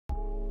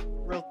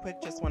Real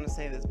quick, just want to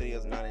say this video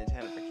is not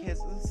intended for kids.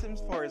 The Sims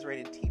 4 is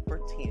rated T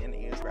for teen and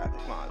uses graphic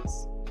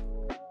mods.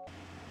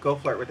 Go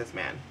flirt with this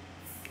man.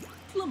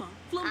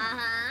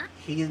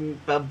 He's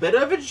a bit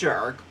of a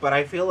jerk, but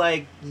I feel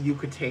like you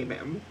could tame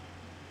him.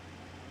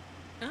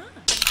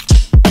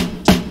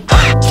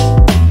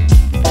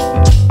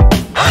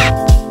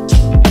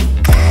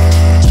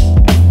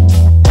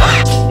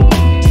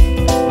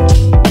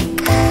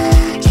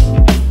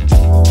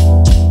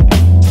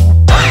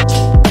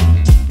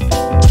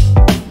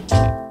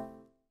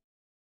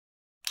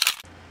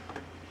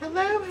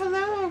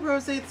 Hello,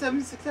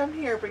 Rose8766. I'm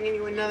here bringing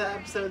you another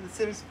episode of The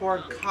Sims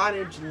 4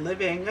 Cottage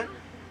Living.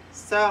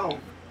 So,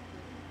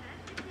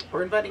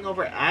 we're inviting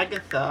over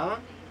Agatha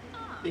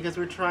because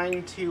we're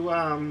trying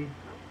to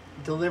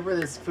deliver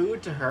this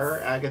food to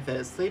her. Agatha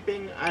is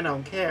sleeping. I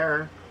don't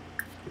care.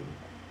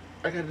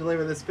 I gotta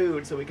deliver this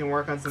food so we can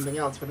work on something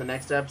else for the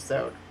next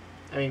episode.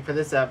 I mean, for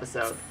this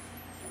episode.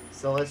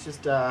 So let's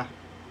just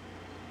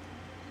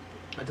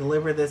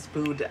deliver this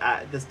food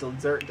to this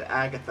dessert to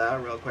Agatha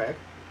real quick.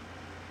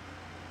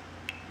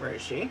 Where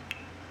is she?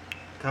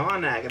 Come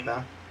on,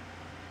 Agatha.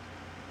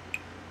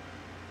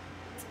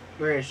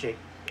 Where is she?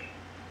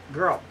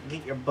 Girl,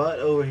 get your butt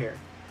over here.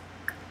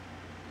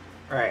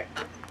 Alright.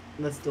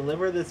 Let's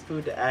deliver this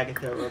food to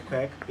Agatha real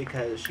quick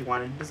because she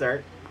wanted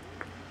dessert.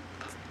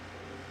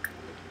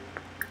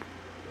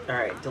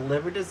 Alright,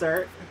 deliver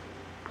dessert.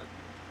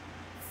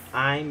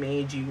 I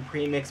made you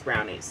pre-mixed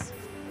brownies.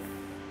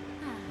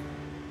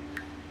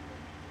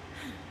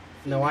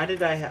 No, why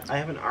did I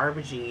have an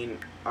aubergine.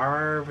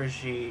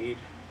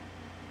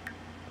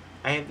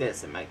 I have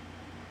this in my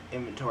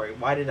inventory.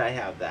 Why did I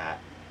have that?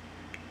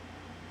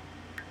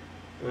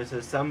 It was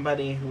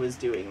somebody who was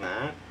doing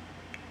that.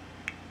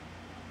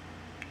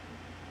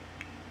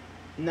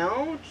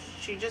 No,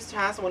 she just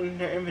has one in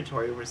her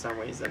inventory for some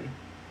reason.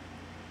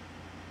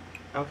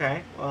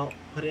 Okay, well,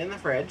 put it in the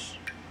fridge.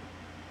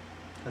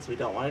 Because we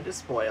don't want it to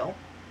spoil.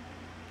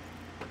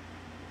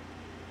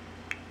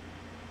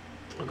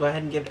 We'll go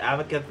ahead and give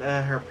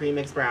Agatha her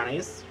pre-mixed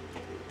brownies.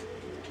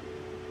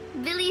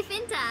 Billy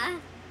Finta.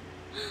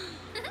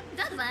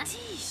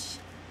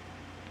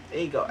 There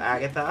you go,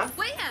 Agatha.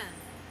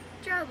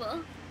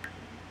 Trouble.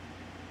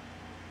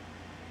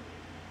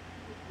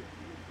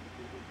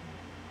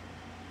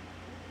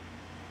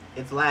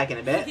 It's lagging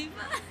a bit.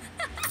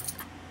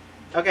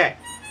 Okay.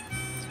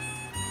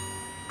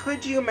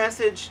 Could you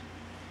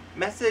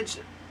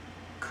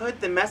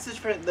could the message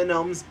for the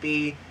gnomes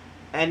be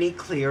any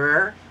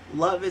clearer?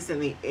 Love is in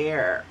the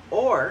air,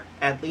 or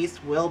at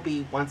least will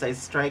be once I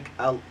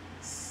sprinkle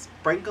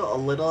a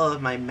little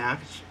of my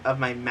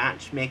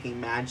matchmaking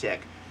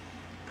magic.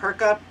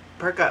 Perk up,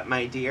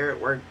 my dear.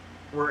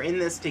 We're in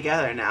this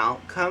together now.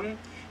 Come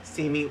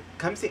see me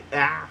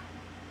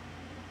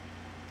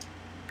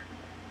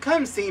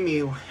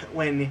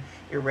when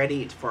you're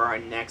ready for our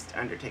next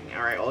undertaking.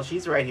 All right. Well,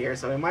 she's right here,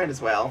 so we might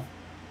as well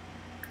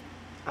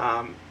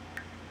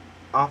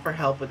offer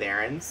help with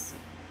errands.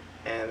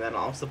 And then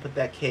I'll also put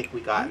that cake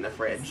we got in the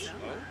fridge.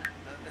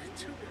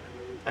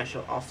 I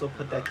shall also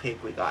put that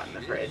cake we got in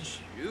the fridge.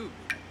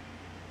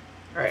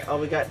 Alright, oh,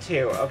 we got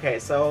two. Okay,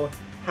 so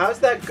how's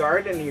that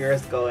garden of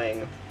yours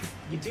going?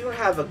 You do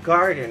have a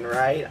garden,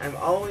 right? I'm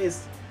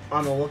always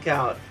on the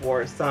lookout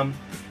for some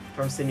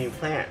new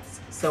plants.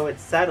 So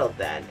it's settled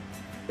then.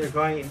 They're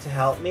going to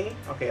help me?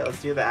 Okay,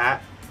 let's do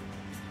that.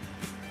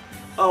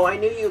 Oh, I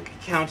knew you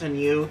could count on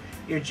you.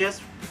 You're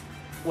just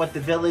what the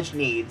village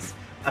needs.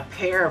 A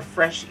pair of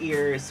fresh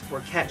ears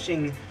for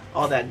catching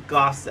all that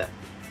gossip.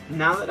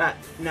 Now I've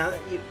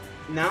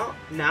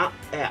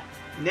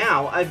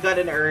got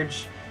an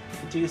urge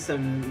to do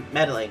some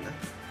meddling.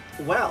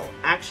 Well,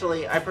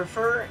 actually, I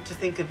prefer to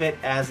think of it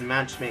as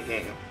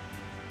matchmaking.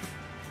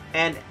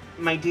 And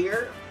my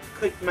dear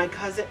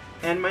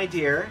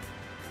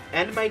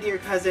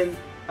cousin.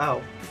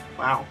 Oh,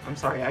 wow. I'm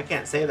sorry, I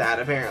can't say that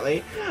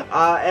apparently.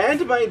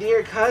 And my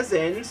dear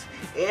cousin,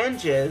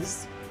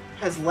 Anges,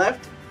 has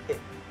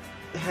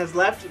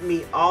left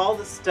me all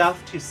the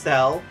stuff to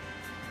sell,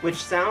 which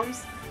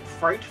sounds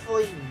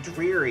frightfully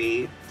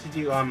dreary to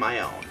do on my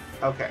own.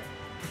 Okay.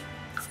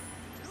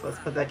 So let's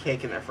put that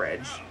cake in the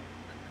fridge.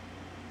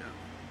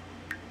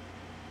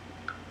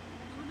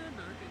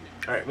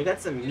 Alright, we got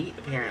some meat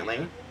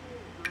apparently.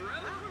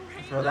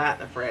 Throw that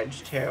in the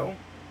fridge too.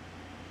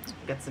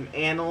 We got some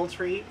animal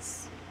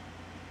treats.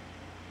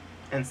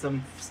 And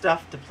some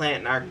stuff to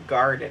plant in our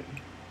garden.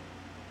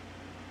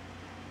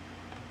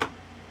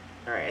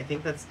 Alright, I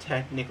think that's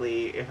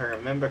technically, if I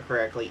remember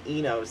correctly,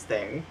 Eno's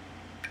thing.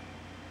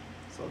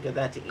 So we'll give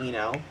that to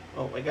Eno.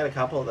 Oh, we got a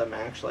couple of them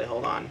actually,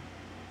 hold on.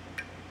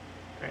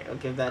 Alright, I'll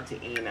give that to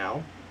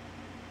Eno.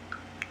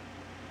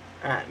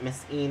 Alright,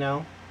 Miss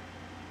Eno.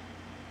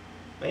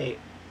 Wait,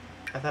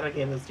 I thought I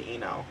gave this to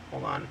Eno.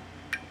 Hold on.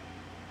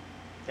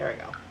 There we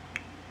go.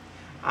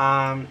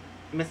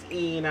 Miss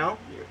Eno.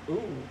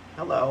 Ooh,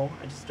 hello.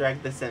 I just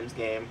dragged the Sims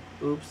game.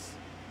 Oops.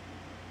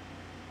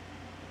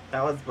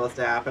 That was supposed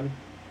to happen.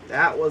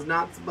 That was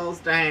not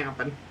supposed to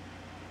happen.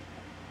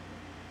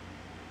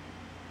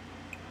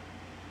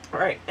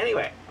 Alright,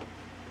 anyway.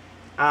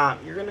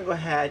 You're gonna go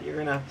ahead. You're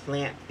gonna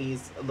plant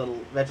these little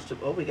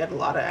vegetables. Oh, we got a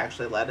lot of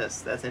actually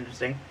lettuce. That's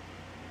interesting.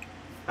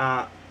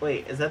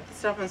 Wait, is that the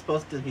stuff I'm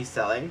supposed to be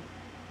selling?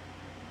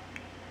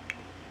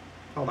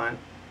 Hold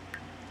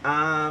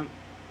on.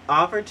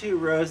 Offer 2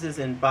 roses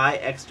and buy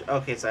extra.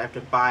 Okay, so I have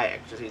to buy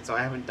extra seeds. So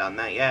I haven't done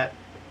that yet.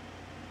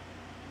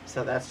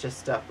 So that's just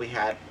stuff we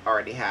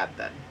already had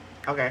then.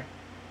 Okay.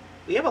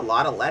 We have a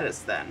lot of lettuce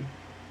then.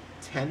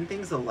 10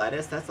 things of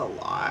lettuce? That's a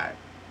lot.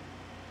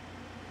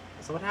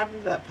 So what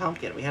happened to that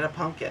pumpkin? We had a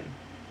pumpkin.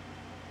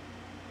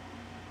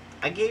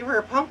 I gave her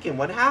a pumpkin.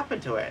 What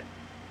happened to it?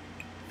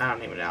 I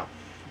don't even know.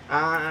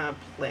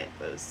 Plant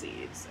those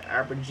seeds.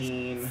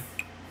 Aubergine.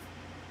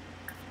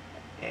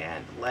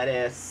 And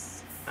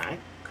lettuce. I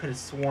could have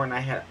sworn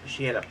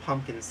she had a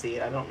pumpkin seed.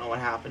 I don't know what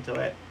happened to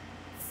it.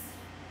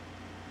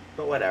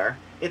 But whatever.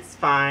 It's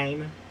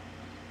fine.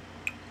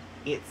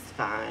 It's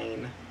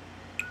fine.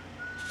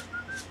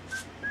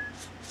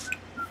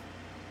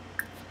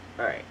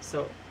 Alright,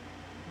 so...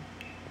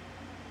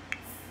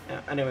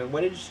 anyway,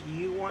 what did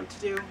you want to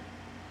do?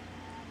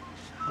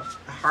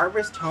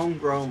 Harvest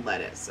homegrown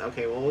lettuce.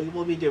 Okay, well, we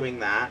will be doing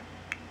that.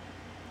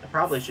 I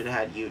probably should have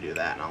had you do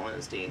that, in all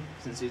honesty,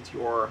 since it's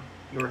your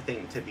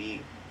thing to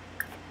be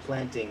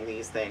planting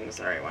these things.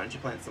 Alright, why don't you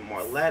plant some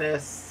more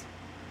lettuce?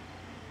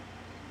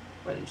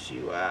 Why don't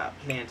you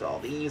plant all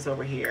these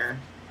over here?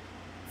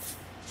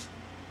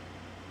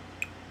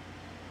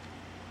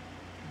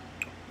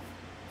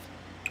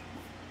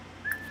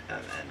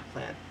 And then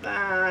plant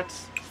that.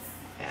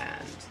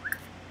 And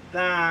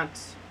that.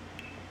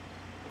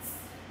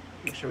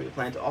 Make sure we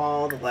plant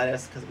all the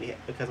lettuce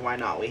because why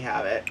not? We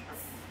have it.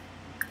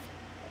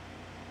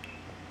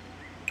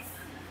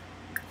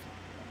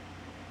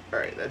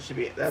 Alright,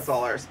 that's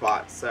all our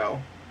spots,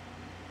 so.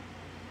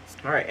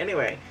 Alright,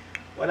 anyway.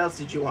 What else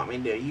did you want me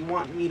to do? You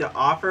want me to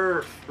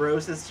offer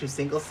roses to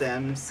single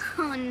sims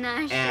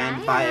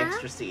and buy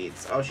extra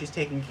seeds. Oh, she's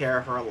taking care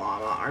of her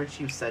llama. Aren't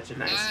you such a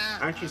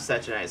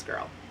nice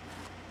girl?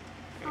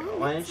 Okay, well,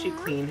 why don't you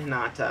clean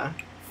Hinata?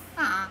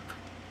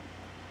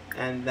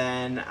 And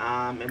then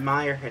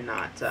admire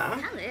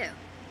Hinata. Hello.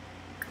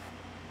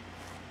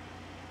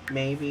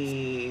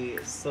 Maybe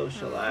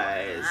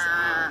socialize.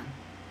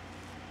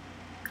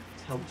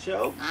 Tell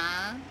jokes.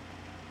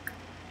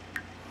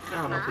 I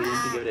don't know if we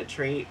need to give it a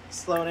treat.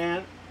 Slow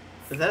dance.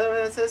 Is that what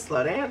it says?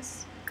 Slow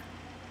dance?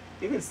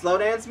 You can slow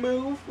dance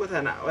move with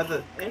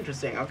a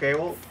interesting. Okay,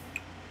 well,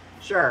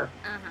 sure.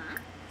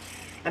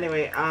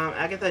 Anyway,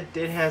 Agatha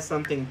did have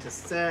something to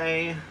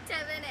say.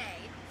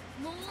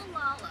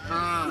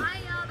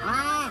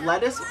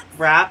 Lettuce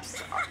wraps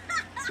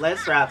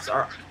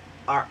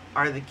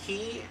are the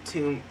key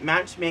to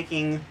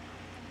matchmaking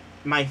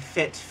my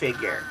fit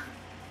figure.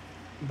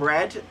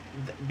 Bread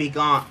be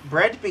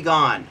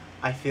gone.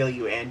 I feel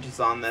you, Angie's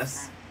on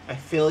this. I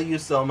feel you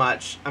so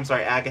much. I'm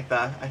sorry,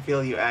 Agatha. I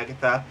feel you,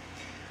 Agatha.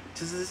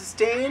 To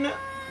sustain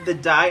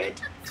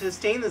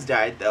this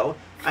diet, though,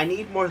 I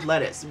need more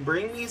lettuce.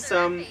 Bring me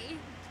some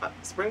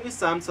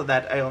so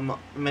that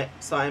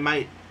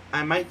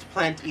I might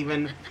plant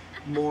even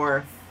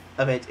more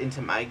of it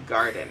into my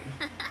garden.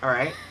 All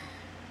right.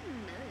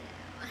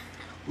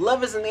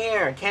 Love is in the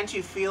air. Can't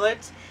you feel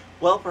it?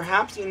 Well,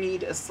 perhaps you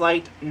need a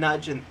slight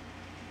nudge, and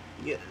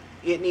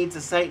it needs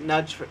a slight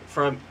nudge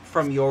from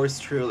yours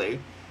truly.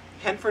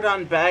 Henford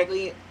on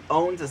Bagley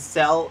owns a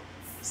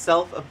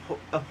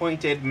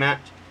self-appointed match.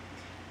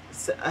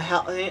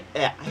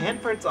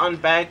 Henford's on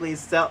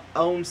Bagley's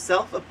own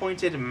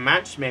self-appointed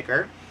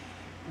matchmaker.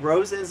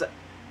 Roses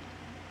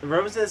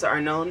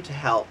are known to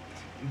help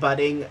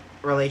budding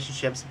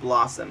relationships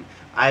blossom.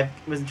 I've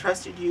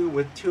entrusted you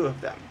with 2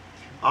 of them.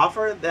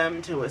 Offer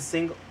them to 2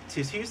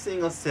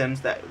 single sims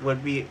that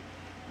would make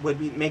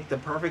the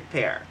perfect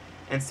pair,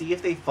 and see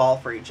if they fall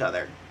for each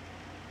other.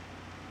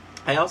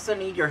 I also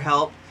need your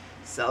help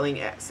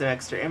selling some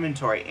extra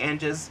inventory.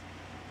 And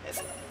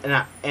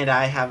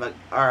I have at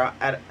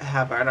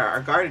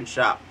our garden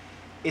shop.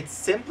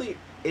 It's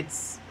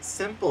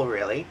simple,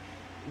 really.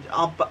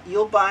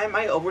 You'll buy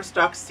my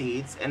overstocked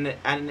seeds at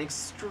an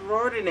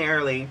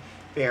extraordinarily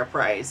fair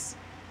price.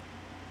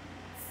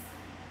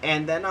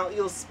 And then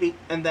you'll speak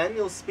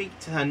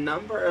to a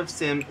number of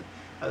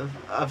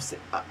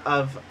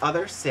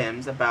other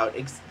sims about the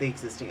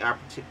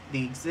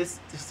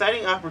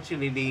exciting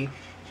opportunity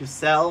to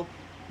sell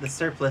the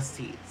surplus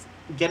seeds.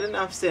 Get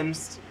enough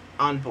sims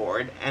on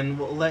board, and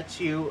we'll let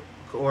you,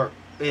 we'll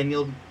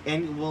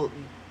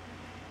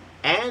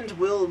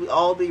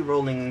all be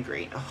rolling in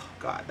green. Oh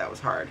God, that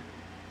was hard.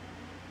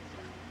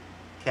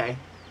 Okay.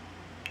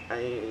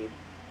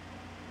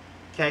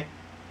 Okay.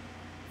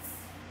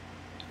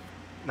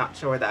 Not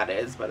sure where that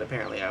is, but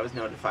apparently I was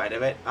notified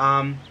of it.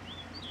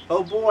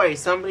 Oh boy,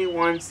 somebody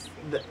wants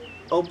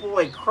oh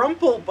boy,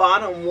 Crumple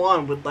Bottom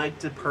 1 would like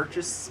to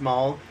purchase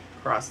small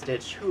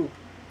cross-stitch hoop.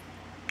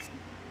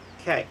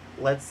 Okay,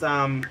 let's,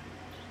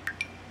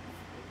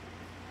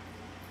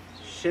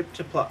 ship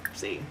to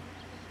Plopsy.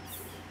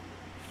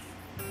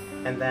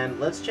 And then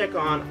let's check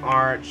on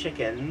our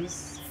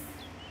chickens.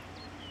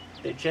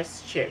 They're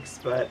just chicks,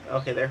 but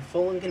okay, they're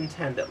full and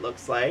content, it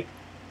looks like.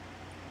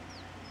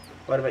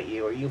 What about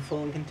you? Are you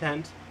full and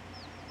content?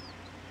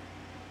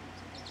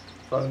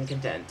 Full and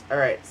content.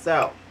 Alright,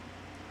 so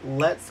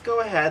let's go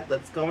ahead,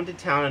 let's go into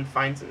town and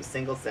find some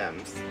single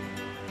sims.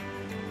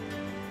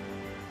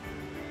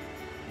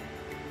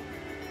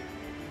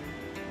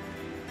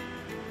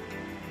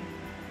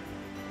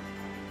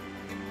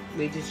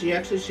 Wait, did she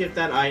actually ship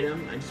that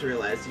item? I just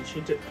realized.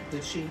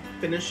 Did she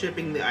finish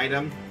shipping the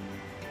item?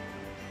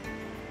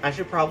 I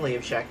should probably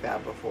have checked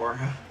that before.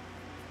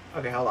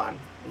 Okay, hold on.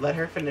 Let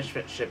her finish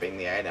shipping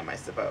the item, I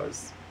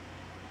suppose.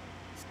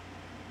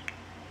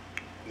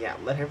 Yeah,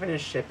 let her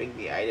finish shipping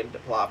the item to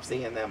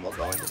Plopsy, and then we'll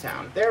go into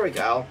town. There we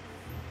go.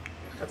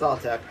 That's all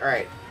it took.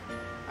 Alright.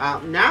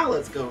 Now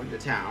let's go into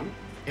town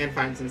and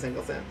find some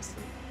single sims.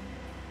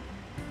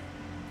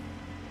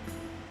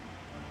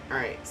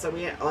 Alright, so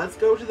let's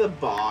go to the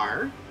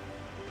bar.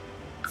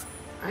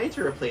 I need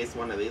to replace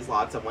one of these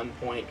lots at one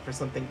point for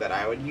something that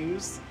I would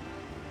use.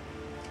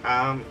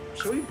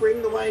 Should we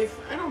bring the wife?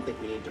 I don't think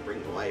we need to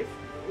bring the wife.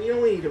 We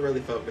only need to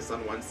really focus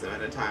on one sim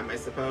at a time, I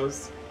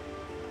suppose.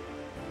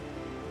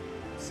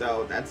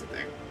 So, that's the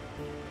thing.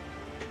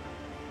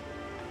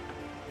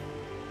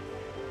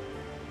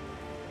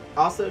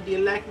 Also, do you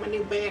like my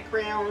new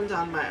background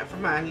for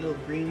my little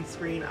green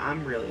screen?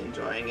 I'm really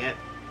enjoying it.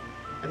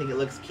 I think it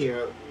looks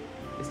cute.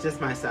 It's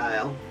just my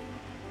style.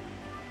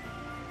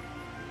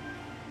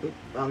 Oop,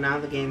 well, now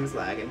the game is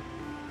lagging.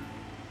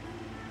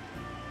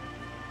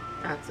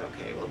 That's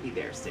okay, we'll be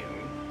there soon.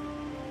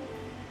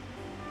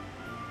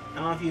 I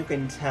don't know if you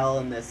can tell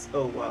in this...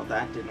 Oh, well,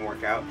 that didn't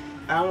work out.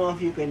 I don't know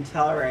if you can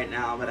tell right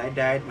now, but I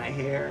dyed my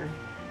hair.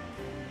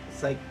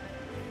 It's like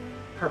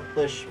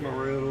purplish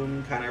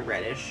maroon, kind of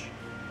reddish.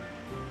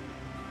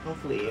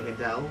 Hopefully you can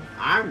tell.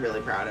 I'm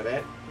really proud of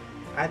it.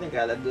 I think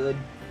I look good.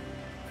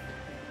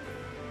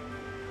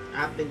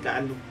 I think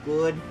I look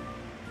good.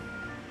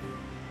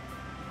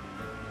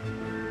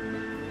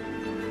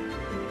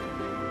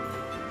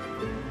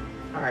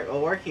 Alright,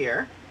 well, we're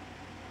here.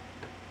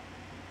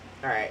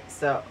 Alright,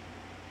 so...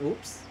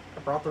 Oops, I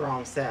brought the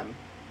wrong sim.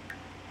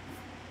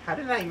 How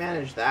did I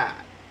manage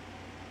that?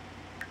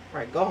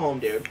 Alright, go home,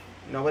 dude.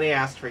 Nobody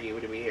asked for you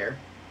to be here.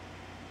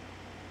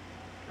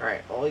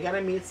 Alright, well, we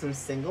gotta meet some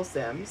single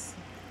sims.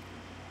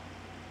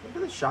 Look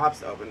at the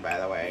shops open, by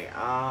the way.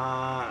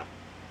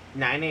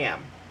 9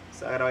 a.m.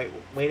 So I gotta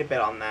wait a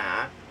bit on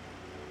that.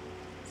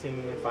 See if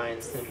we can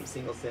find some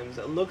single sims.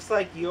 It looks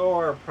like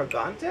you're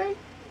Pregante?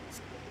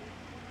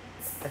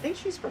 I think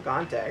she's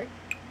Pregante.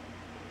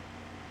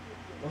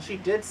 Well, she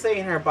did say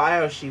in her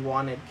bio she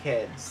wanted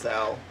kids,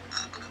 so...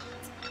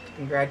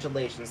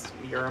 Congratulations,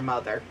 you're a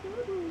mother.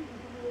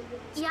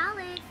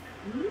 Yale.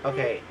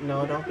 Okay,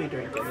 no, don't be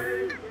drinking.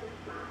 Is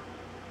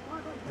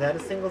that a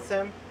single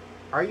sim?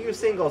 Are you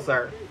single,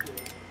 sir?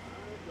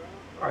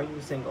 Are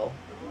you single?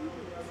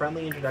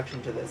 Friendly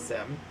introduction to this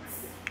sim.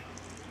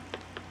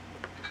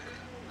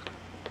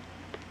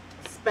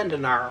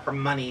 Spending our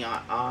money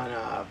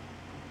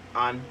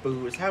on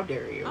booze. How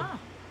dare you? Ah,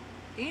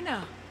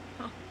 Ina.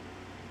 Huh.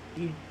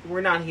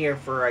 We're not here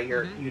for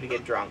you to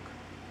get drunk.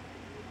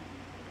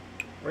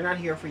 We're not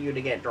here for you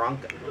to get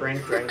drunk.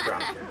 Drink.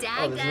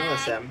 Oh, there's another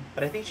sim,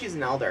 but I think she's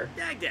an elder.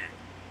 I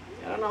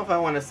don't know if I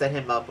want to set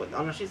him up with.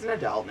 Oh no, she's an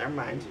adult. Never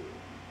mind.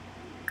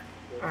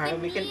 All right,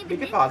 we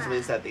could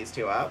possibly set these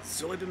two up.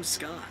 Soibim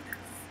Scott.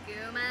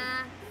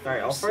 Skuma. All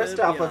right. Well, first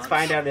off, let's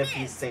find out if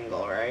he's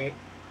single, right?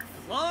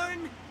 Well,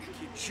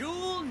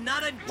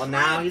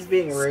 now he's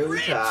being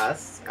rude to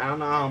us. I don't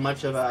know how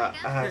much of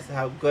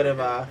how good of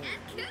a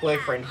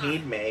boyfriend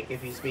he'd make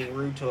if he's being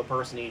rude to a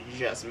person he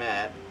just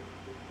met.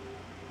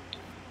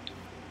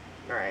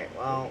 All right.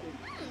 Well,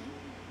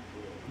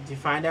 did you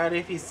find out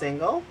if he's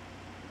single?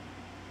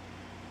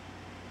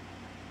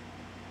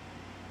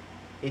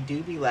 It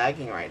do be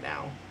lagging right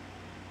now.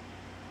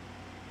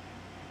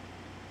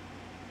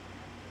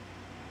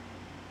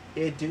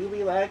 It do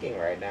be lagging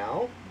right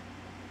now.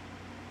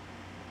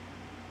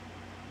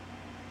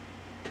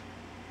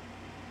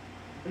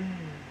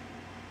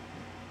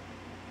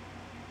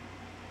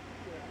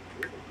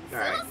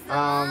 Alright,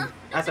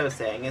 as I was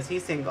saying, is he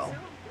single?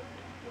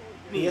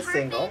 He is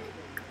single.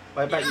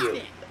 What about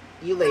you?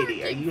 You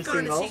lady, are you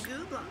single?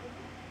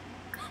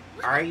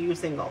 Are you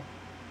single?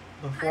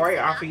 Before I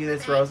offer you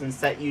this rose and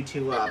set you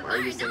two up, are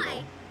you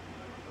single?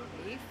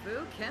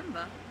 Ifu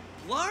Kimba.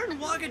 Larn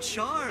Waga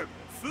Charm.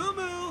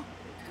 Fumu.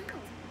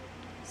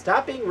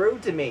 Stop being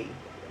rude to me.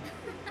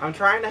 I'm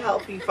trying to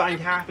help you find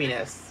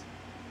happiness.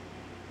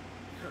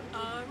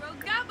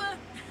 Rogaba.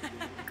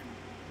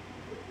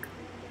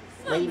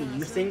 Lady,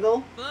 you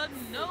single? But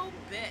no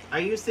bit. Are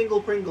you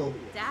single, Pringle?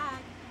 Dad.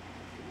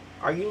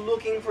 Are you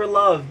looking for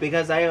love?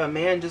 Because I have a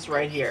man just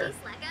right here.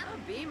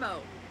 Bimo.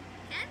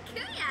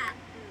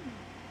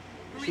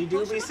 She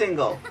do be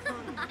single.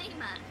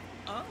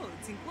 Oh,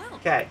 it's well.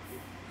 Okay.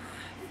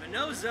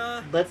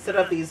 Venosa. Let's set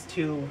up these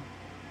two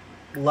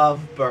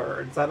love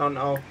birds. I don't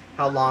know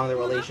how long the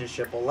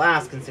relationship will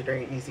last,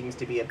 considering he seems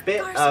to be a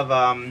bit of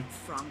a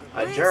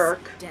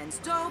jerk.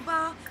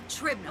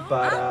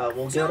 But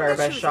we'll give it our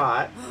best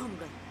shot.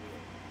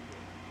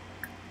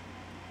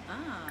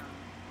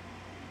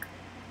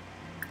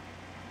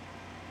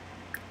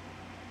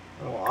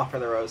 We'll offer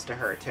the rose to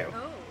her too.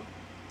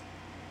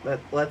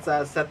 Let's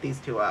set these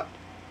two up.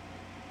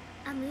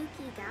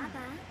 Amuki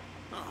Gaba.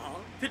 Aw,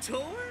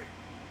 Pitor?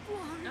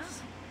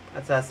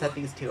 Let's set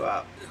these two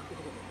up.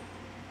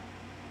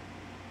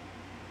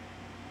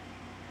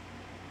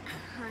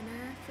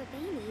 Hana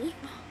Fabini.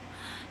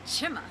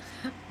 Chima.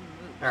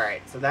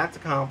 Alright, so that's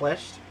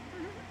accomplished.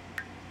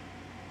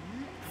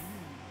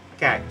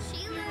 Okay.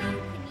 Shilu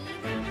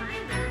Panini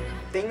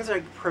Maima. Things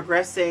are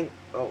progressing.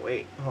 Oh,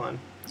 wait, hold on.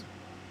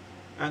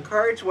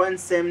 Encourage one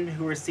sim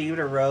who received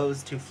a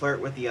rose to flirt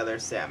with the other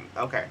sim.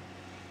 Okay.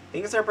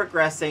 Things are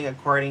progressing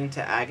according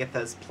to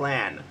Agatha's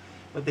plan,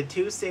 with the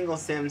two single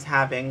sims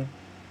having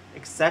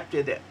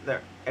accepted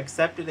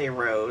a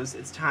rose.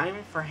 It's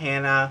time for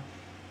Hannah.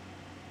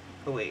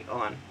 Oh, wait,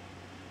 hold on.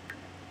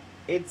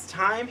 It's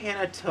time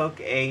Hannah took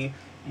a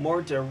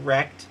more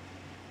direct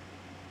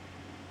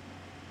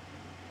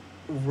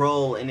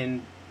role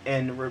in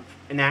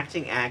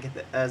enacting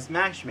Agatha's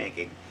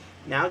matchmaking.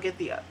 Now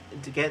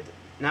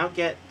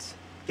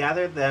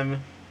gather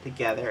them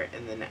together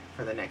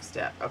for the next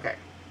step. Okay.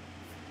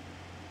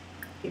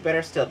 He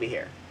better still be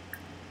here.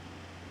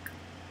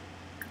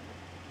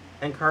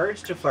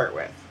 Encouraged to flirt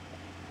with.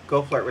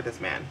 Go flirt with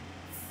this man.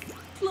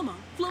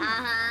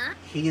 Uh-huh.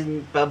 He's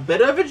a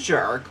bit of a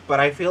jerk, but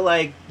I feel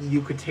like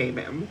you could tame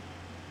him.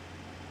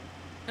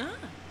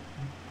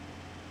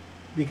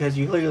 Because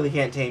you clearly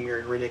can't tame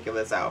your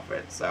ridiculous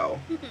outfit, so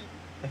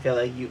I feel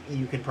like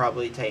you can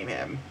probably tame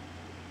him.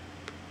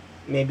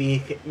 Maybe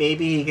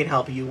he can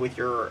help you with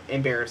your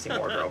embarrassing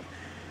wardrobe.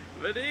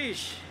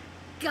 Vadish.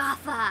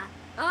 Gaffa.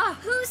 Oh,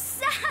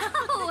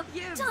 Husao.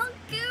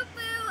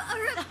 Tonkupu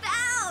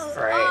Arabao.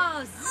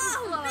 Alright.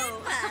 Oh,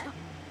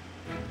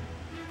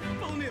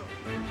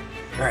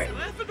 Alright.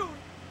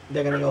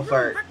 They're gonna go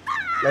flirt.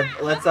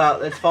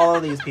 Let's follow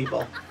these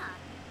people.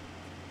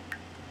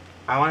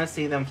 I wanna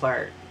see them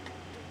flirt.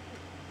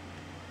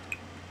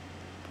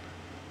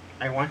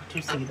 I want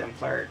to see them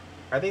flirt.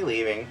 Are they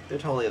leaving? They're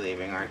totally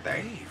leaving, aren't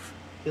they?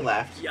 He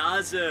left.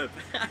 Yazub.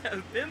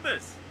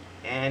 Bimbus.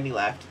 And he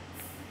left.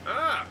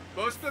 Ah,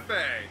 Bosta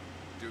Bay.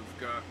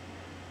 Dufka.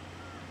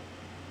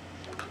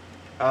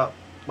 Oh,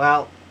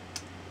 well,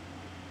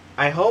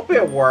 I hope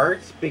it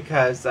worked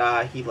because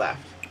he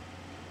left.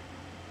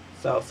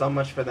 So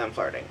much for them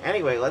flirting.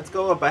 Anyway, let's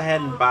go up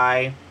ahead and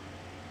buy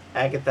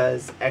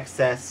Agatha's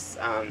excess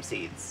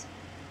seeds.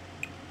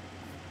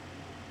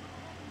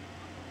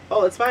 Oh,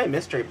 let's buy a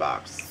mystery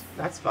box.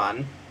 That's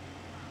fun.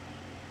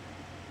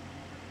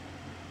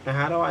 Now,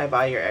 how do I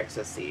buy your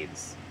excess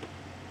seeds?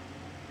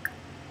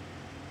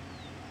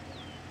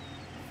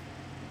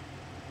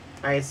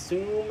 I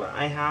assume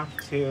I have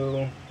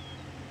to...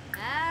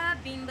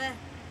 Bimba.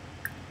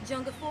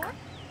 Junga 4?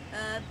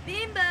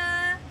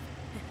 Bimba.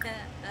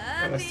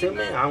 I'm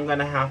assuming I'm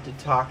gonna have to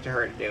talk to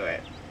her to do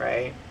it,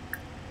 right?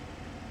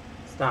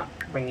 It's not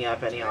bringing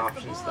up any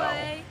options,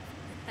 though.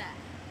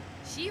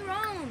 She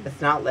roams.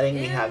 It's not letting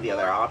me have the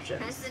other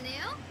options.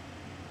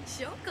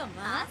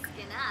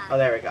 Oh,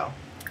 there we go.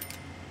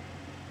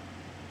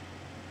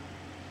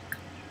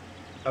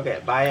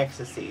 Okay, buy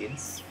extra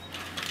seeds.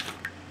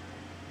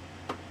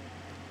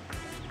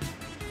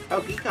 Oh,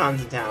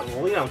 Geekon's in town.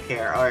 Well, we don't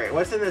care. Alright,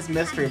 what's in this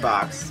mystery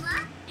box?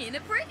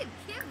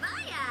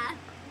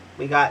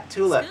 We got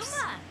tulips.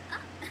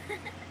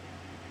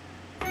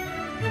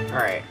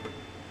 Alright.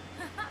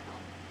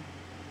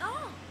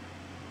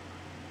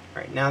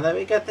 Alright, now that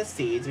we got the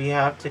seeds, we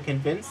have to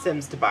convince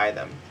Sims to buy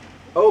them.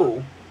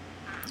 Oh!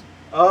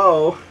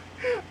 Oh!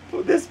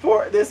 This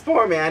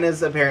poor man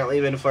has apparently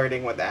been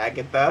flirting with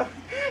Agatha.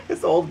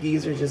 This old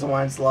geezer just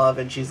wants love,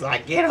 and she's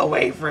like, "Get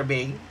away from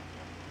me!"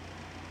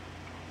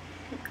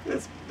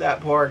 That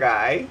poor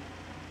guy.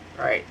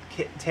 Alright,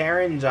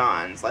 Taryn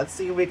Johns. Let's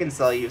see if we can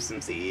sell you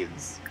some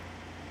seeds.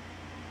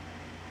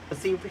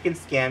 Let's see if we can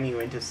scam you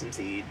into some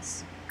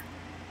seeds.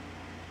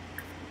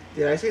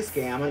 Did I say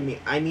scam?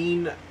 I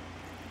mean,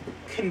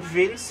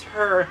 convince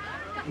her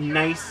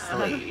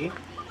nicely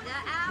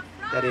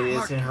that it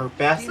is in her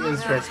best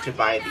interest to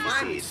buy these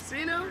seeds.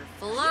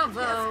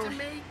 Flovo.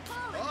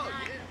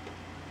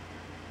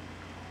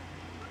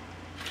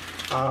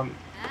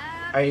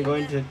 Are you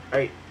going to...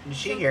 Did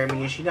she hear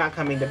me? Is she not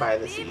coming to buy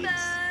the seeds?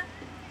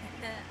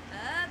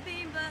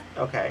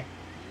 Okay.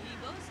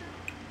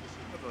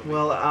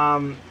 Well,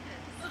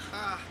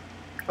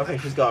 okay,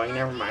 she's going.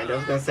 Never mind. I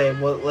was gonna say,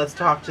 well, let's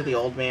talk to the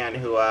old man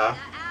who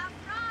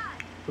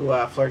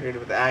flirted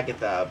with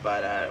Agatha,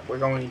 but we're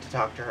going to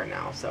talk to her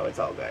now, so it's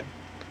all good.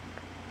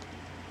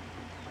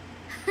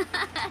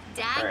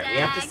 Alright, we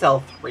have to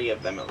sell 3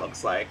 of them, it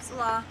looks like.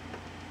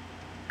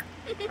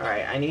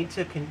 Alright, I need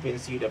to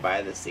convince you to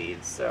buy the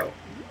seeds, so...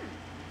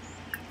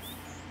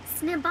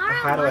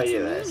 How do I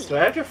do this? Do I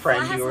have to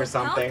friend you or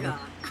something?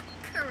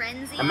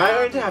 frenzy. Am I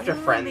going to have to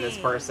friend this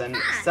person?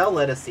 Sell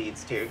lettuce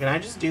seeds too. Can I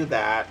just do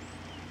that?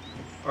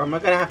 Or am I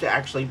going to have to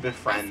actually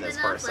befriend this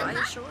person?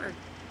 Why, sure.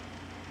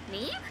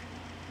 Me?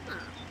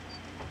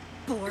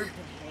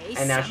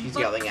 And now she's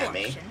yelling at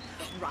me.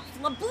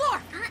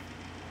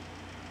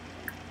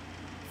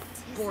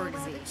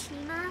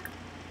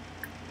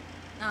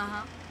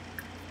 Uh-huh.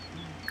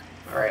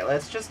 Alright,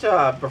 let's just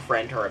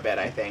befriend her a bit,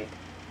 I think.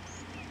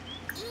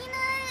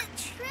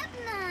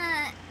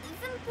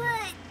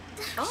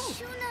 Oh.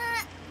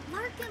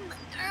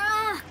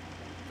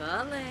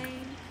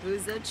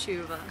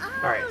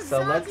 Alright,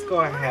 so let's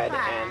go ahead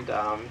and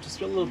just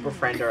do a little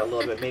befriend her a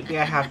little bit. Maybe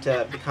I have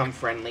to become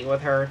friendly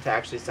with her to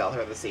actually sell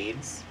her the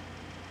seeds.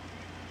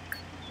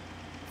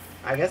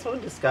 I guess we'll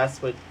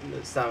discuss with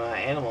some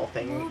animal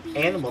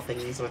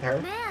thingies with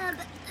her.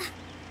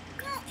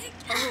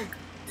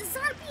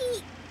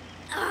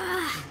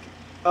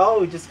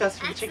 Oh, we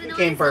discussed with chicken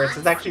cane first.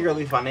 It's actually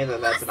really funny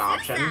that that's an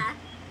option.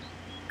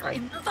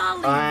 Right.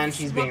 And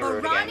she's being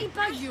rude again.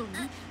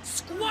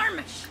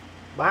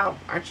 Wow,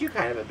 aren't you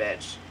kind of a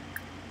bitch?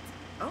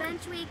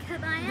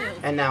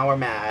 And now we're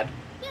mad.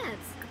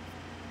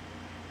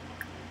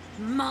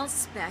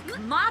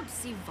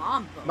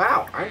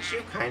 Wow, aren't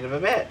you kind of a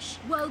bitch?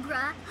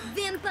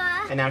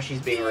 And now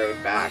she's being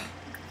rude back.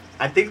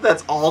 I think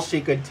that's all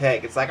she could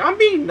take. It's like, I'm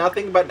being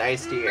nothing but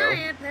nice to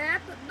you.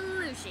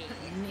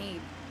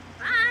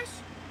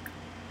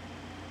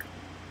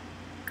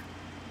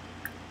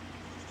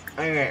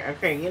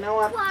 Okay, you know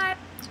what?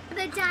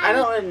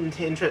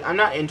 I'm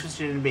not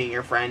interested in being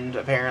your friend,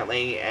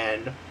 apparently,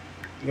 and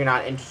you're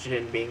not interested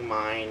in being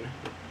mine.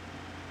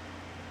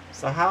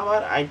 So how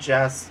about I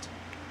just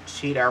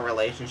cheat our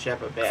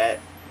relationship a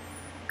bit,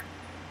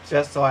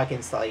 just so I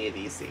can sell you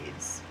these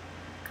seeds?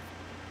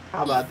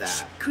 How about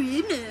that?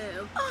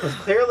 Because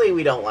clearly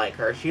we don't like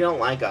her. She don't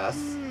like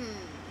us.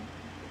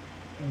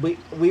 We've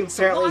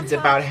apparently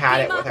about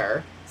had it with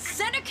her.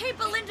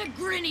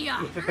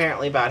 We've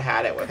apparently about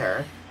had it with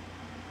her.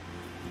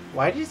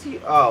 Why does he...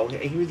 Oh,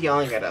 he was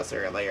yelling at us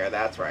earlier.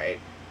 That's right.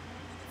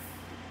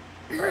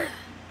 Alright.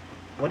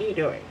 What are you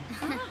doing?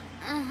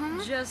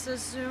 Just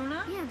as soon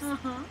as?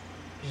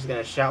 She's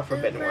gonna shout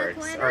forbidden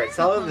words. Alright,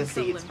 sell her the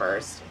seeds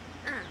first.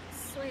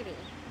 Sweetie.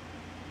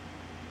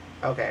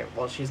 Okay,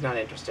 well, she's not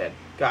interested.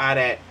 Got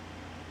it.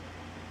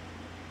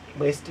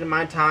 Wasted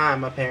my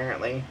time,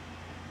 apparently.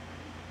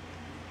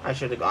 I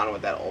should have gone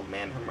with that old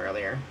man from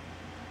earlier.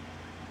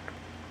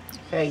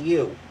 Hey,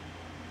 you.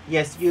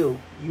 Yes, you.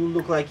 You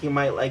look like you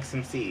might like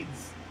some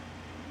seeds.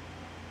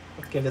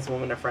 Let's give this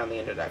woman a friendly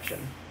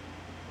introduction.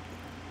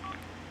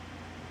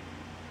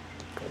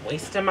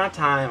 Wasting my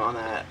time on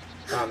that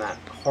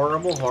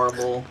horrible,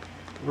 horrible,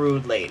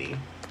 rude lady.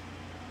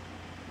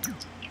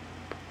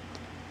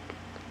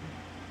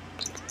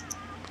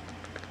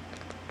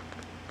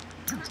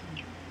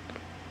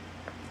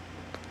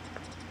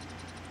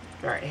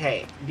 Alright,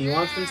 hey, do you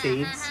want some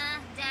seeds?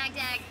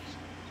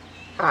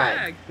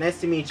 Hi, nice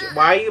to meet you.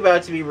 Why are you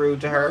about to be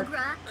rude to her?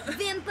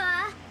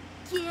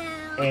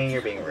 And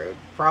you're being rude.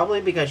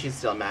 Probably because she's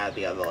still mad at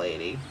the other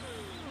lady.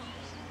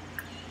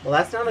 Well,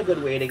 that's not a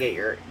good way to get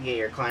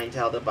your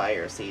clientele to buy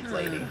your seeds,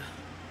 lady.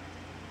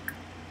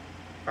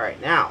 Alright,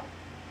 now,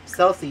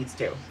 sell seeds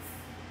too.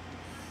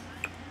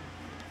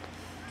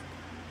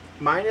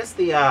 Minus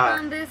the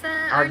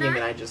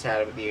argument I just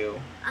had with you.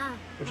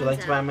 Would you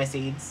like to buy my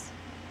seeds?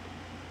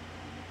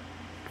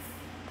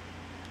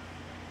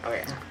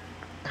 Okay.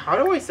 How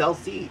do I sell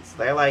seeds?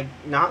 They're like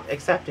not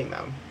accepting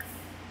them.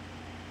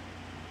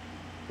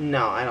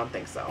 No, I don't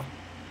think so.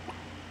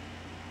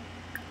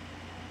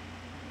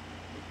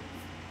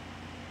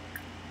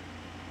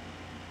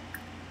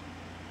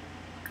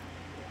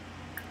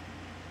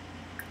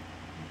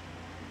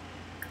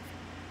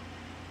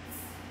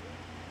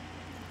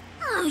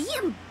 Oh,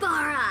 you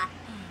bara!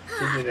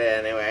 She did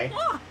it anyway.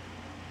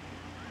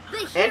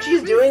 And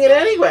she's doing it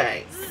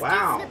anyway!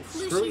 Wow,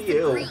 screw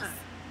you.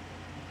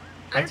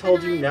 I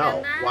told you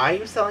no. Why are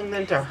you selling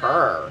them to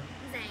her?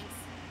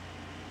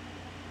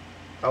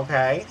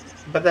 Okay,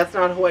 but that's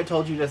not who I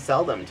told you to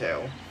sell them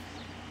to.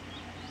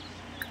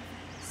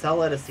 Sell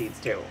lettuce seeds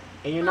too.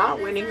 And you're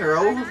not winning her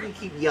over if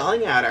you keep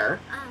yelling at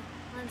her.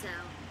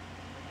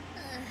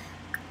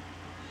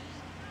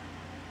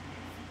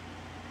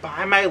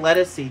 Buy my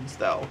lettuce seeds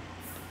though.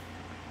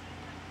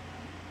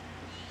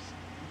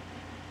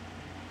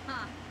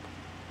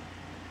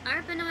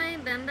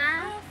 Arpanoi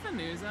Bemba?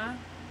 Fanuza.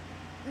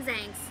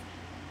 Thanks.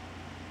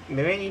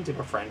 Maybe I need to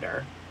befriend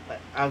her.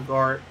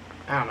 Or,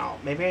 I don't know.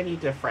 Maybe I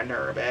need to friend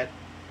her a bit.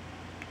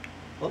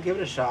 We'll give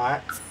it a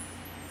shot.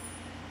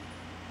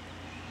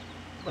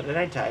 What did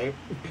I type?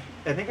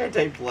 I think I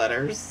typed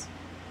letters.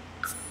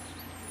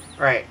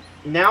 Alright.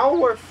 Now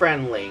we're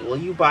friendly. Will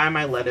you buy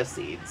my lettuce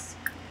seeds?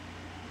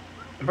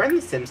 Remember in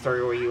the Sims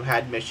story where you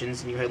had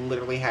missions and you had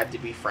literally had to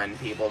befriend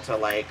people to,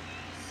 like...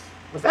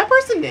 Was that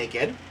person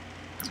naked?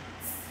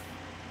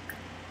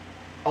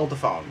 Hold the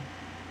phone.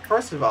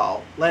 First of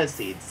all, lettuce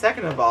seeds.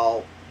 Second of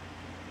all,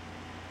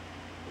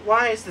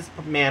 why is this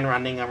man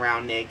running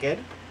around naked?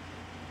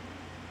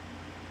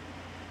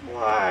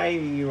 Why are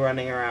you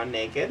running around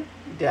naked?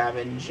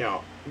 Davin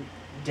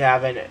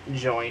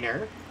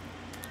Joyner.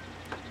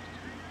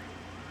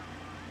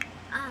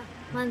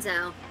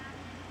 Monzo.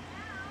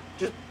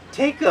 Just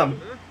take them.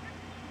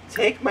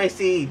 Take my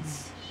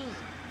seeds.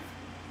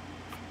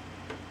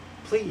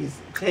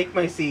 Please, take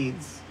my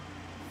seeds.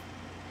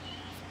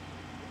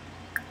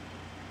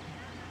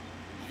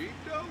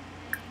 Gito?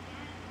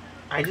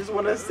 I just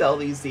want to sell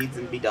these seeds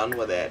and be done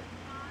with it.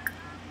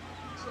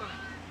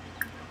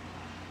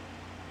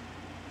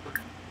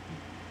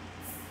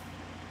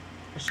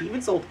 Has she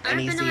even sold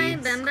any seeds?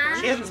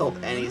 She hasn't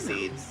sold any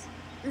seeds.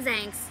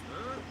 Thanks.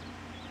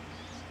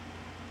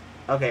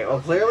 Okay, well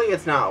clearly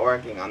it's not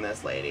working on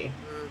this lady.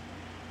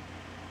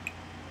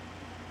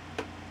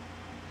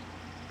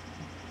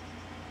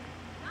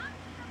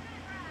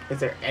 Is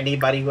there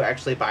anybody who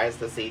actually buys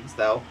the seeds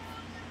though?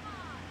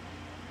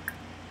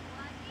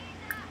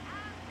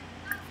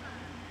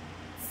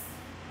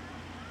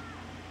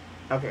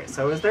 Okay,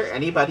 so is there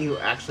anybody who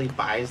actually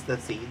buys the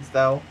seeds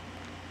though?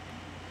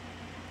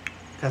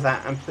 Because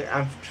I'm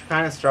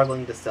kind of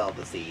struggling to sell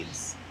the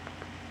seeds.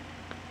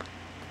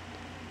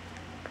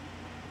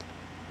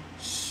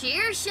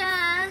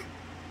 Sheersha.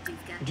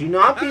 Do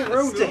not be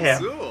rude to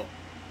him. Cool.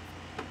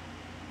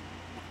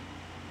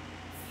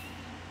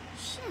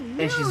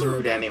 And she's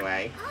rude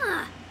anyway.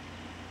 Ah.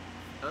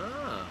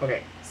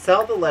 Okay,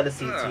 sell the lettuce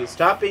seeds. You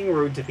stop being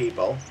rude to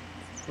people.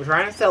 We're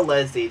trying to sell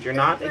lettuce seeds. You're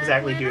not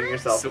exactly doing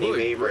yourself any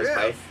favors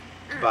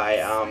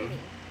by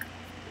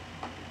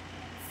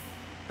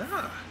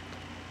Ah.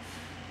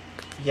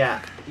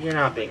 yeah, you're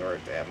not being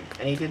rude to him,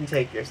 and he didn't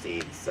take your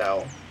seeds.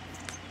 So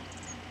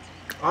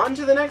on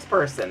to the next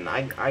person.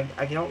 I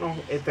don't know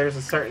if there's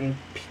a certain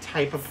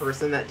type of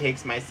person that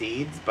takes my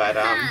seeds, but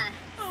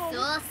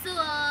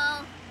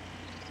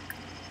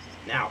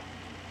now,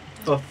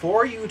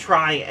 before you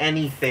try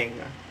anything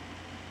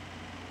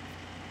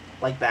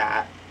like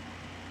that,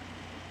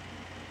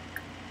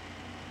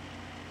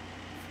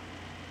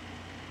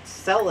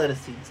 sell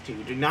lettuce seeds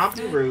too. Do not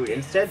be rude.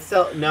 Instead,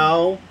 sell.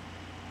 No.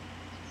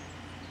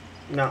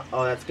 No.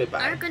 Oh, that's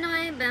goodbye.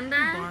 Arkanoi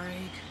Bemba.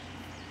 Boring.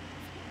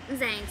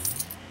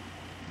 Thanks.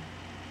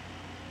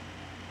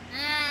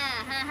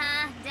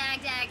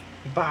 Dag.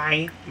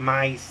 Buy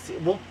my.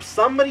 Will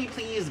somebody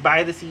please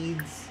buy the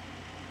seeds?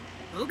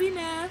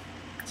 Obinav.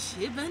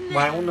 Chibanab.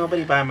 Why will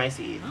nobody buy my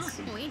seeds?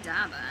 We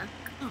daba.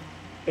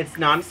 It's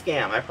not a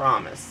scam. I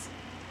promise.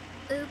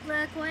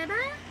 Ukla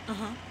Koiba?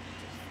 Uh-huh.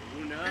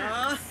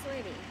 Una.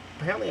 Sweetie.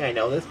 Apparently, I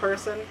know this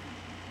person,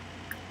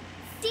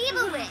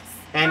 Divawis.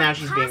 and now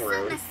she's being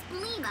rude.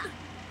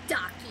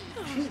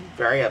 She's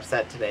very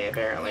upset today.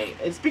 Apparently,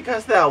 it's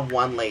because of that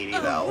one lady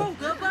though.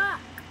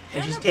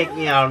 And she's taking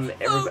it out on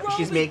everybody.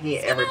 She's making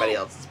it everybody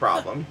else's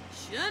problem.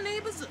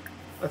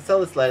 Let's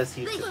sell this lettuce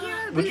seed.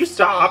 Would you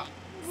stop?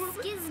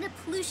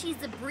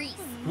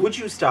 Would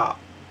you stop?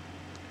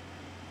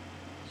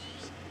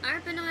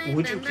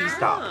 Would you please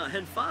stop? Ah,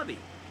 and Fabi.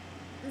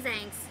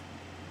 Thanks.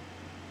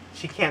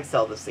 She can't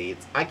sell the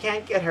seeds. I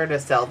can't get her to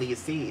sell these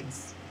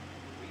seeds.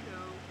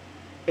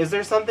 Is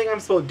there something I'm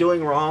still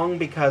doing wrong?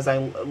 Because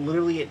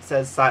literally it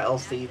says sell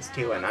seeds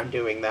too, and I'm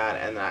doing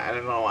that, and I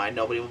don't know why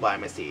nobody will buy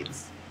my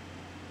seeds.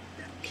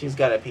 She's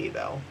gotta pee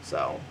though,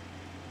 so.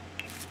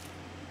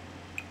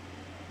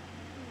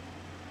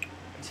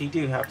 So you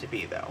do have to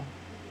pee though.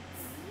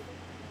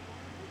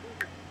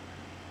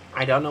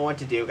 I don't know what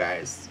to do,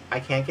 guys. I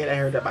can't get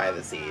her to buy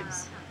the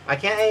seeds. I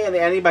can't get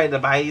anybody to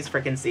buy these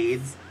freaking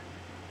seeds,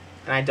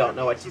 and I don't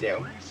know what to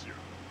do.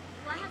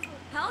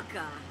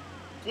 Pelka.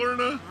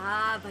 Flurna.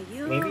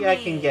 Maybe I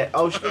can get.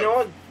 Oh, you know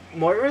what?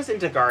 Moira's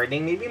into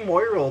gardening. Maybe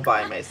Moira will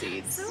buy my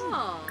seeds.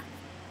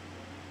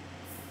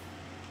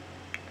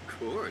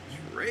 Cool.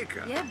 Drake.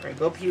 Yeah. Alright,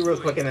 go pee real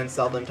quick and then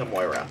sell them to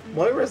Moira.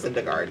 Moira's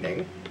into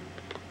gardening.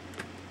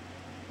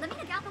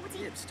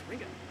 It's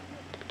Twinga.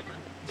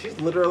 She's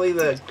literally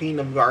the queen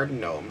of garden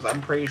gnomes.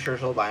 I'm pretty sure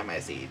she'll buy my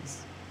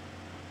seeds.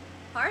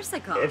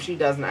 Parsicom. If she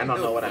doesn't, I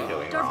don't know what I'm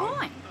doing wrong.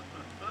 Darboin.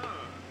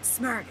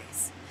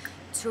 Smurgus.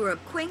 Tura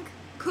Quink.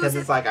 Because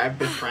it's like I've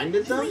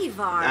befriended them.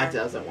 Levar. That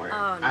doesn't work.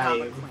 Oh,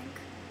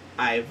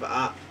 I've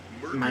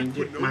mind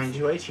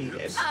you, I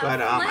cheated.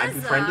 But I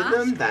befriended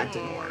them. That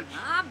didn't work.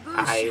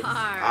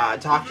 I've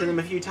talked to them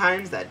a few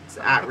times. That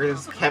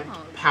at-risk kept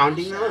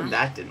pounding them.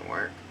 That didn't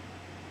work.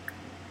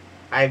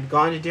 I've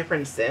gone to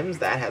different sims.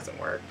 That hasn't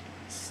worked.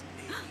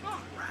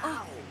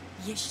 Oh,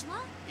 Yishla?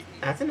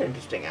 That's an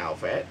interesting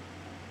outfit.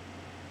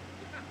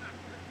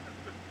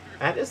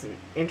 That is an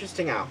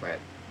interesting outfit.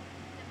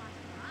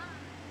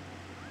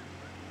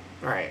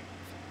 Alright.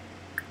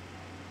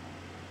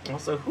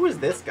 Also, who is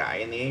this guy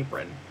in the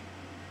apron?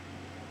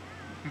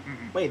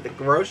 Wait, the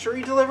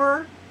grocery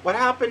deliverer? What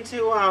happened to,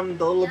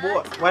 the little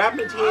boy? What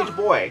happened to teenage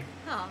boy?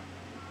 Oh.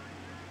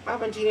 What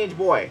happened to teenage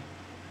boy?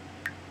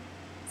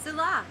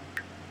 Sula.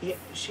 Yeah,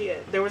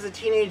 there was a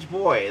teenage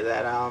boy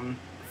that,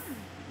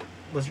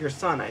 was your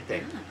son, I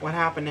think. What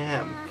happened to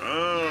him?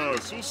 Ah,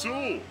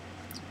 so.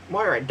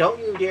 Moira, don't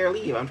you dare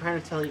leave. I'm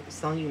trying to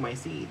sell you my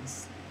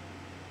seeds.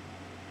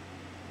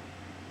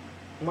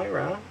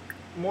 Moira?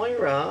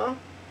 Moira?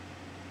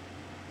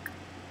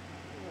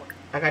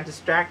 I got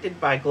distracted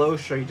by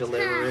grocery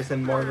deliverers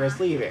and Morga's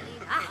leaving.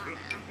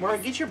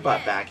 Morga, get your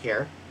butt back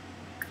here.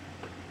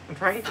 I'm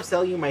trying to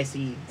sell you my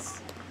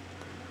seeds.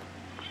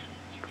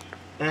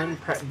 And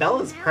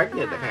Bella's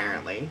pregnant,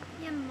 apparently.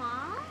 Your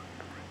mom?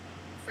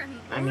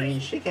 I mean,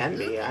 she can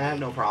be. I have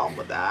no problem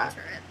with that.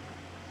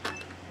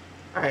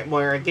 Alright,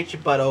 Moira, get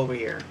your butt over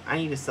here. I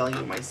need to sell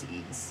you my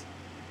seeds.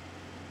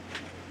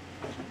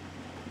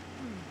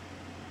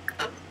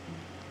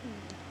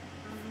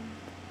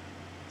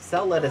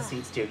 Sell lettuce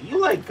seeds too. You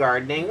like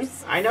gardening.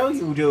 I know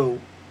you do.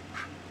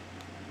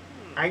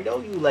 I know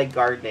you like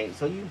gardening,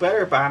 so you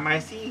better buy my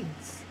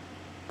seeds.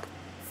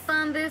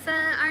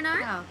 Bumbufa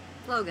Arnar? Oh,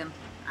 Logan.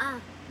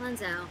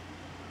 Lonzo.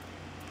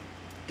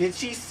 Did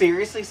she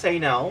seriously say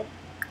no?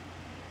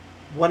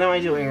 What am I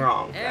doing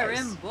wrong, guys?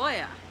 Erin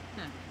Boya.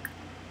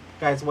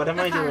 Guys, what am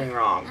I doing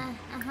wrong?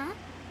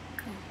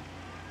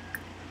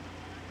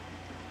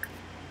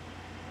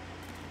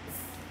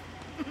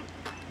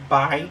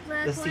 Buy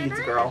the seeds,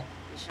 girl.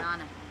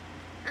 Shauna.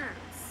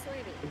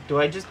 Sweetie. Do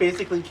I just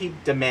basically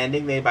keep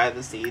demanding they buy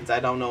the seeds? I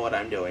don't know what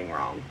I'm doing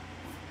wrong.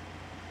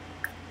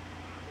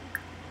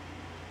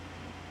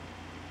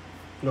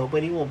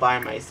 Nobody will buy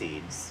my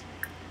seeds.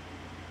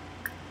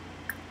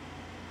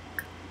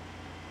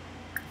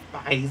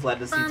 Buy these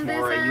lettuce seeds,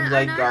 Maura. You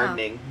like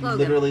gardening. You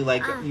literally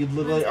like. You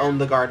literally own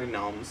the garden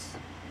gnomes.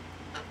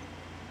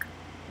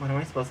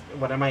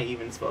 What am I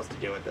even supposed to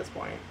do at this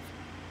point?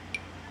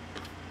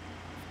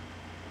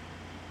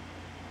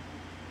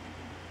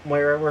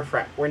 Moira,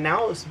 we're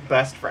now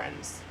best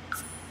friends.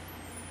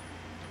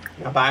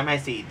 Now buy my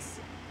seeds.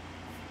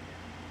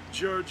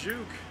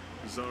 Jarjuk.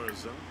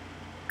 Zaraza.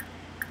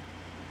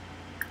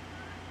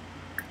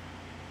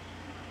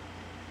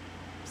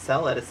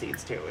 Sell lettuce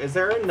seeds too. Is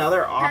there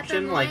another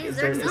option? Like, is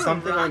there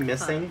something I'm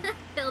missing?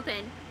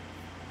 Philippine.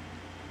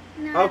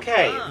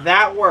 Okay,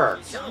 that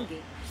worked.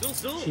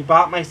 She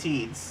bought my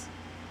seeds.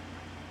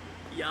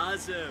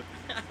 Yazoo.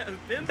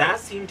 That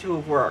seemed to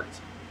have worked.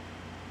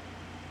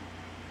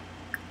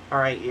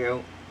 Alright,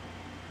 you.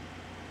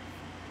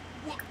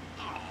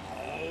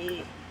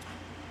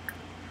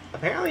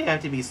 Apparently I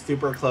have to be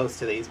super close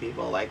to these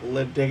people. Like,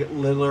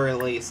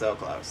 literally so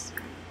close.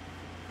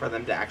 For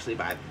them to actually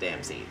buy the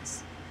damn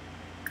seeds.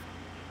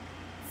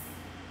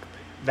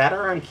 That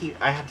or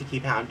I have to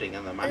keep hounding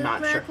them. I'm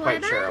not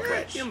quite sure of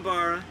which.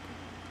 Yambara.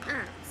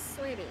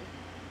 Sweetie.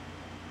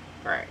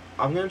 Alright,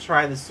 I'm gonna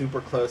try the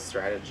super close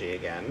strategy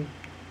again.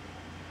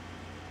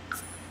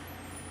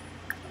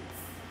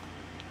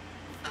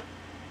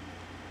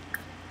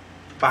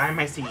 Buy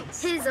my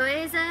seeds.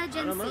 Hizoiza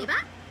Gensiba?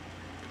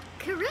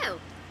 Karu.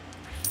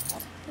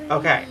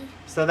 Okay,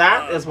 so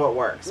that is what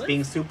works.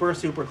 Being super,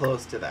 super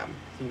close to them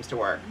seems to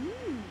work.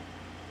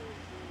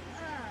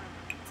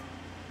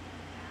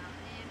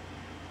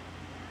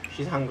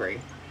 She's hungry.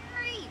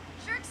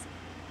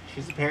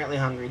 She's apparently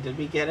hungry. Did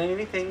we get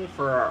anything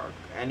for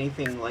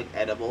anything, like,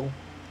 edible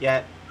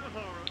yet?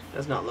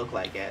 Does not look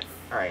like it.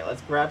 Alright,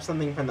 let's grab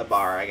something from the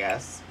bar, I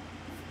guess.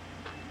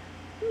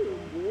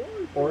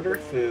 Order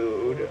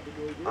food.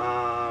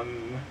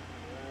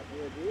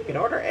 You can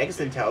order eggs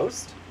and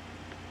toast.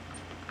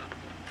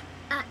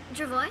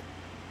 Dravoy?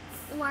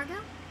 Wargo?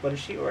 What is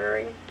she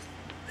ordering?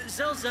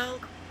 Zelzel.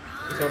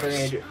 She's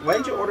ordering why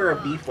didn't you order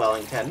a beef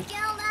Wellington?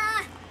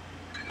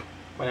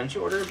 Why don't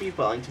you order a beef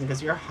Wellington?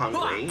 Because you're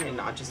hungry and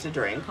not just a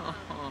drink.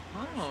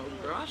 Oh,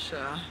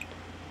 Grasha.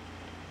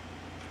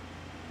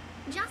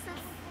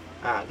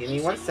 Give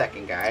me 1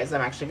 second, guys.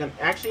 I'm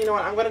actually you know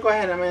what? I'm gonna go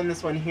ahead and end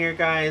this one here,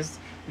 guys.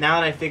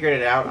 Now that I figured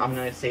it out, I'm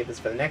gonna save this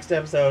for the next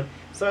episode.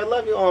 So I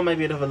love you all, my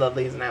beautiful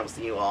lovelies, and I will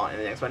see you all in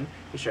the next one.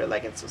 Be sure to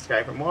like and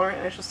subscribe for more,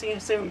 and I shall see you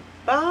soon.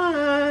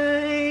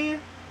 Bye!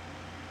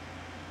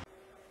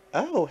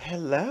 Oh,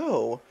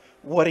 hello.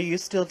 What are you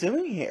still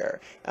doing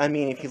here? I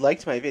mean, if you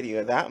liked my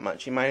video that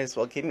much, you might as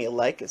well give me a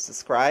like, a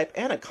subscribe,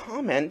 and a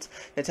comment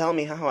to tell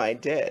me how I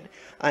did.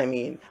 I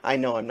mean, I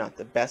know I'm not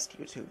the best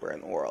YouTuber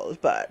in the world,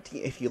 but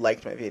if you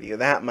liked my video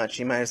that much,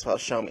 you might as well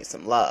show me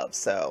some love,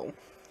 so...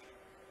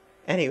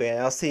 Anyway,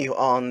 I'll see you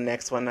all in the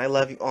next one. I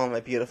love you all, my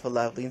beautiful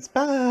lovelies.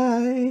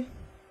 Bye!